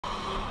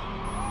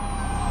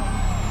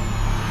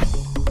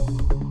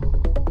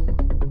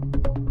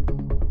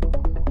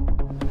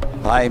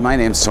Hi, my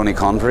name's Tony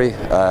Convery.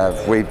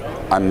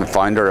 I'm the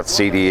founder of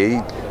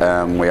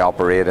CDE. We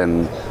operate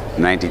in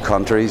 90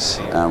 countries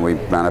and we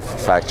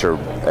manufacture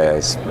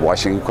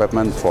washing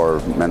equipment for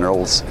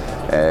minerals.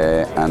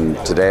 And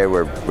today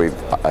we're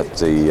at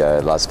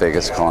the Las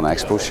Vegas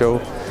ConExpo show,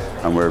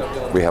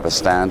 and we have a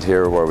stand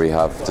here where we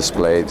have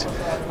displayed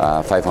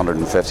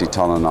 550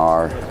 ton an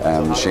hour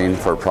machine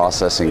for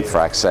processing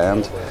frac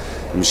sand.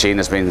 The machine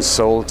has been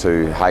sold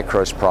to High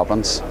Crush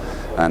Province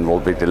and will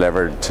be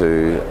delivered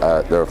to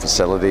their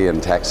facility in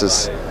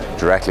Texas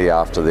directly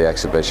after the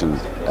exhibition.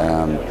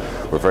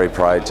 We're very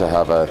proud to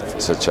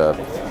have such a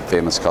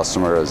famous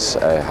customer as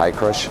High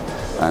Crush,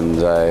 and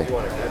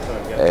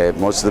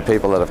most of the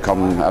people that have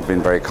come have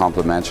been very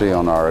complimentary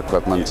on our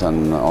equipment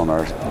and on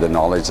the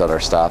knowledge that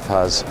our staff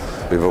has.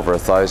 We have over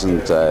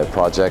 1,000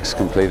 projects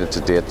completed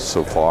to date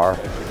so far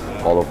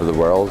all over the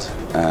world,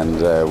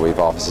 and we have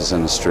offices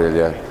in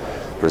Australia,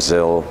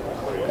 Brazil,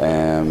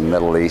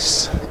 Middle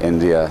East,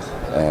 India,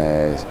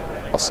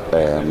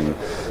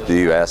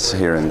 the US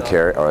here in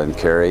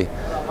Kerry,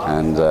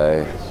 and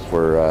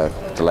we're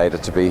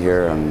delighted to be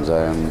here, and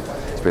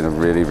it's been a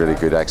really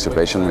good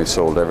exhibition. We've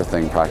sold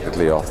everything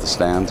practically off the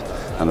stand,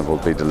 and it will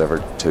be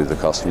delivered to the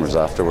customers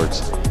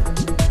afterwards.